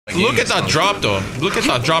Look at that drop, though. Look at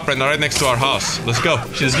that drop right next to our house. Let's go.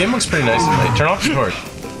 This game looks pretty nice tonight. Turn off the torch.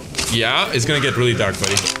 Yeah, it's gonna get really dark,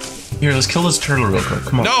 buddy. Here, let's kill this turtle real quick.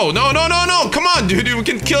 Come on. No. Come on, dude. We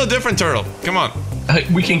can kill a different turtle. Come on.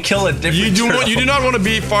 We can kill a different turtle. You do not want to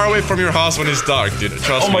be far away from your house when it's dark, dude.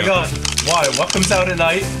 Trust me. Oh my god. Why? What comes out at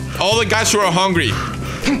night? All the guys who are hungry.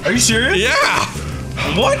 Are you serious? Yeah.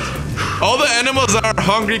 What? All the animals that are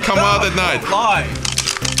hungry come out at night. Lie.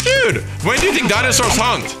 Dude, when do you think dinosaurs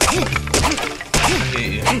hunt?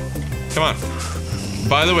 Come on.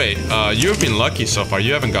 By the way, you've been lucky so far.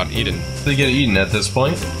 You haven't gotten eaten. They get eaten at this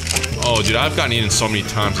point. Oh, dude, I've gotten eaten so many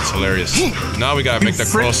times. It's hilarious. Now we gotta make the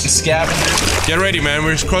cross. Scavenger. Get ready, man.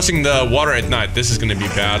 We're crossing the water at night. This is gonna be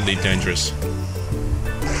badly dangerous.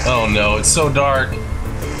 Oh no, it's so dark.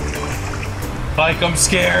 Like, I'm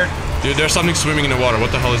scared. Dude, there's something swimming in the water.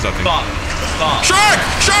 What the hell is that thing? Stop. Stop. Shark!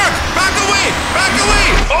 Shark! Back away! Back away!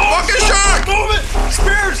 Oh, fucking shark! Move it!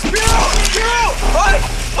 Spear! Spear out! Spear out! Hi!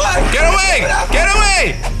 Hi! Get away! Get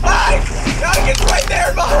away! Hi! It's right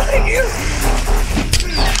there behind you!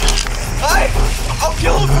 Hi! I'll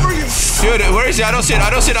kill him for you! Dude, where is he? I don't see it. I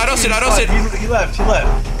don't see it. I don't see it. I don't see it. He left. He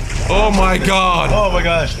left. Oh my god. Oh my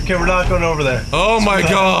gosh. Okay, we're not going over there. Oh my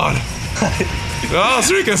god. Oh,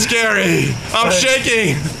 it's freaking scary. I'm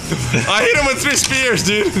shaking. I hit him with 3 spears,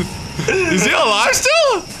 dude. Is he alive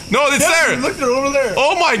still? No, it's there. Look, they're over there.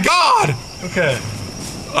 Oh my god. Okay.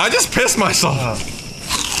 I just pissed myself.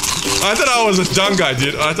 I thought I was a done guy,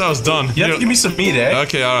 dude. I thought I was done. You have to give me some meat, eh?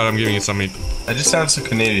 Okay, alright, I'm giving you some meat. I just sound so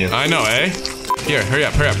Canadian. I know, eh? Here, hurry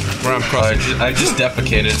up, where I'm crossing. I just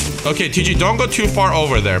defecated. Okay, TG, don't go too far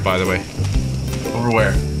over there, by the way. Over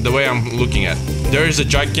where? The way I'm looking at. There is a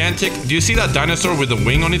gigantic... Do you see that dinosaur with a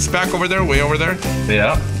wing on its back over there? Way over there?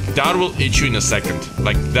 Yeah. That will eat you in a second.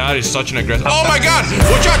 Like, that is such an aggressive... Oh my god!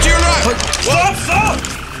 Watch out to your left! Stop! Stop!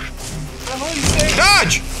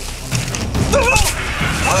 Dodge!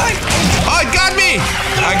 Oh, it got me!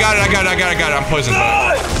 I got it. I'm poisoned.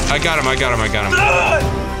 I got him.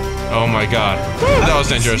 Oh my god. That was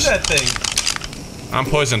dangerous. How did you see that thing? I'm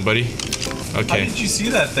poisoned, buddy. Okay. How did you see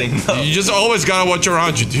that thing, though? You just always gotta watch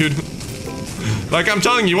around you, dude. Like I'm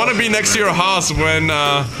telling you, you wanna be next to your house when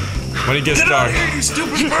it gets dark. Get out of here, you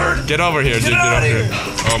stupid bird! Get over here, dude. Get over here.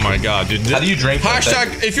 Oh my god, dude. How do you drink that Hashtag,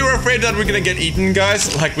 thing? if you're afraid that we're gonna get eaten,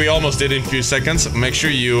 guys, like we almost did in a few seconds, make sure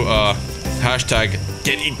you, hashtag,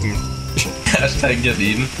 get eaten. Hashtag get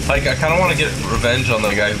eaten. Like, I kind of want to get revenge on the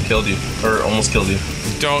guy who killed you. Or almost killed you.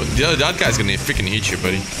 Don't, that guy's gonna freaking eat you,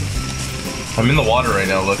 buddy. I'm in the water right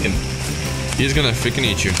now looking. He's gonna freaking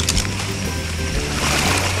eat you.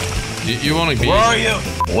 You wanna be... Where are you?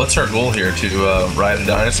 What's our goal here? To ride a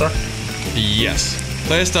dinosaur? Yes.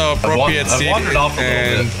 Place the appropriate seed and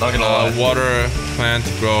water plant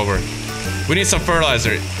to grow over. We need some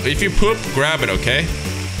fertilizer. If you poop, grab it, okay?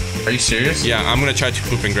 Are you serious? Yeah, I'm gonna try to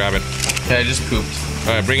poop and grab it. Okay, I just pooped.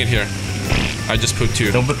 Alright, bring it here. I just pooped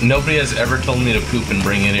too. Nobody has ever told me to poop and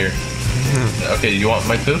bring it here. Okay, you want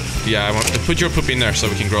my poop? Yeah, I want to put your poop in there so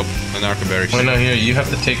we can grow an ARK berries. Wait, no, here, you have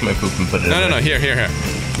to take my poop and put it in there. No, here.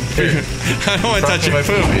 I don't want to touch your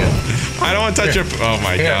poop. I don't want to touch your poop. Oh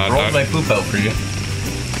my god. Roll my poop out for you.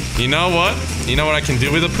 You know what? You know what I can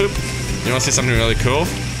do with the poop? You want to see something really cool?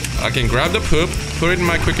 I can grab the poop, put it in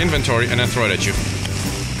my quick inventory, and then throw it at you.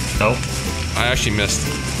 No. I actually missed.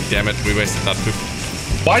 Damn it, we wasted that poop.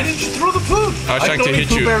 Why did you throw the poop? I was trying to hit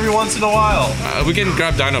poop you. Every once in a while. We can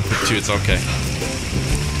grab dino poop too, it's okay.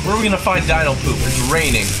 Where are we gonna find dino poop? It's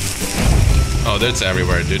raining. Oh, that's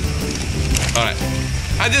everywhere, dude. Alright.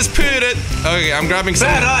 I just put it. Okay, I'm grabbing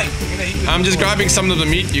some. I'm just grabbing some of the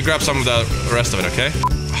meat. You grab some of the rest of it, okay?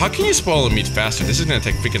 How can you spoil the meat faster? This is gonna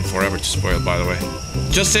take freaking forever to spoil, by the way.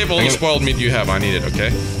 Just save all the spoiled meat you have. I need it,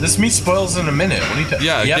 okay? This meat spoils in a minute. What are you talking?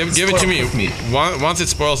 Yeah, give it to me. Once it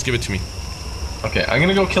spoils, give it to me. Okay, I'm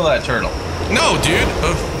gonna go kill that turtle. No, dude.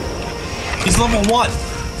 He's level 1.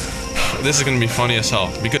 This is gonna be funny as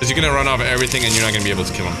hell because you're gonna run out of everything and you're not gonna be able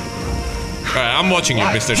to kill him. Alright, I'm watching you,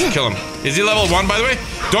 mister. Kill him. Is he level 1, by the way?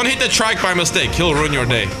 Don't hit the trike by mistake. He'll ruin your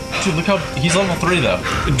day. Dude, look how... He's level 3, though.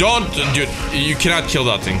 Don't... Dude, you cannot kill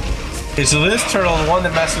that thing. Okay, so this turtle, the one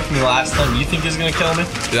that messed with me last time, you think is gonna kill me?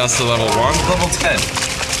 That's the level 1? Level 10.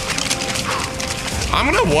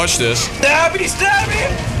 I'm gonna watch this. Stabby! Stabby!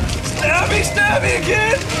 Stabby! Stabby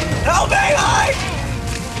again! Help me! Hi!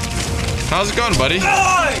 How's it going, buddy?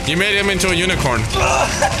 Die! You made him into a unicorn.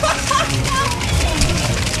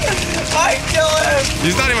 I kill him!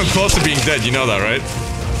 He's not even close to being dead, you know that, right?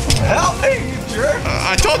 Help me, you jerk!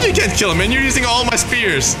 I told you you can't kill him, and you're using all my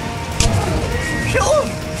spears. Kill him!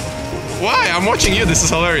 Why? I'm watching you, this is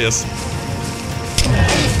hilarious.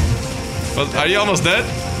 Well, are you almost dead?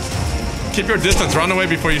 keep your distance. Run away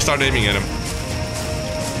before you start aiming at him.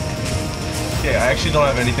 Okay, I actually don't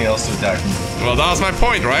have anything else to attack him. Well, that was my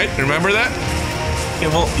point, right? Remember that? Okay,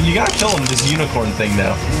 well, you gotta kill him, this unicorn thing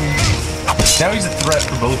now. Now he's a threat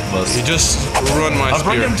for both of us. He just ruined my spear. I'll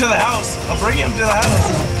bring him to the house. I'll bring him to the house.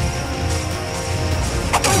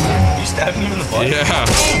 You stabbing him in the butt? Yeah.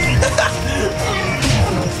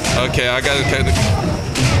 Okay, I gotta kind of...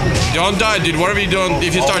 Don't die, dude. Whatever you do,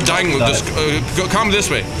 if you start dying, just come this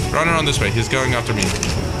way. Run around this way. He's going after me. I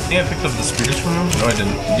think I picked up the spears from him. No, I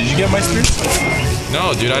didn't. Did you get my spears?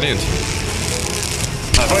 No, dude, I didn't.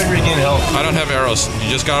 How do I regain health? I don't have arrows. You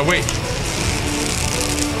just gotta wait.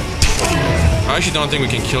 I actually don't think we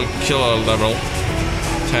can kill a level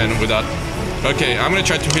 10 with that. Okay, I'm gonna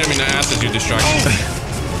try to hit him in the ass as you distract me.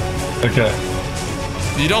 Okay.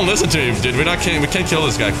 You don't listen to him, dude. We can't kill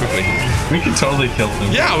this guy quickly. We can totally kill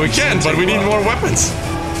him. Yeah, we can, but we need more weapons.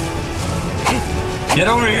 Get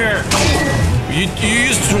over here. You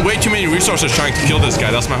used way too many resources trying to kill this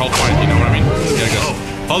guy. That's my whole point. You know what I mean? Yeah, go.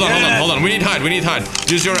 Hold on. We need hide.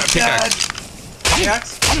 Use your pickaxe.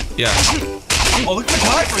 Pickaxe? Yeah. Oh, look at the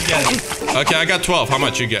time we're getting. Okay, I got 12. How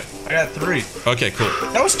much you get? I got 3. Okay, cool.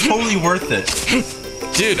 That was totally worth it.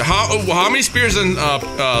 Dude, how many spears and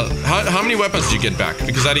how many weapons did you get back?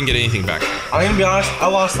 Because I didn't get anything back. I'm gonna be honest, I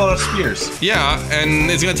lost a lot of spears. Yeah, and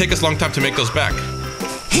it's gonna take us a long time to make those back.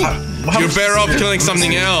 You're better off killing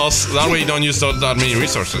something else. That way you don't use that many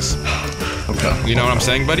resources. Okay. You know what I'm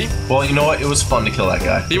saying, buddy? Well, you know what? It was fun to kill that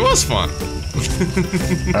guy. It was fun.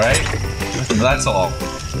 Alright? That's all.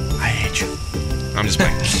 I hate you. I'm just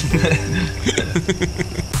playing.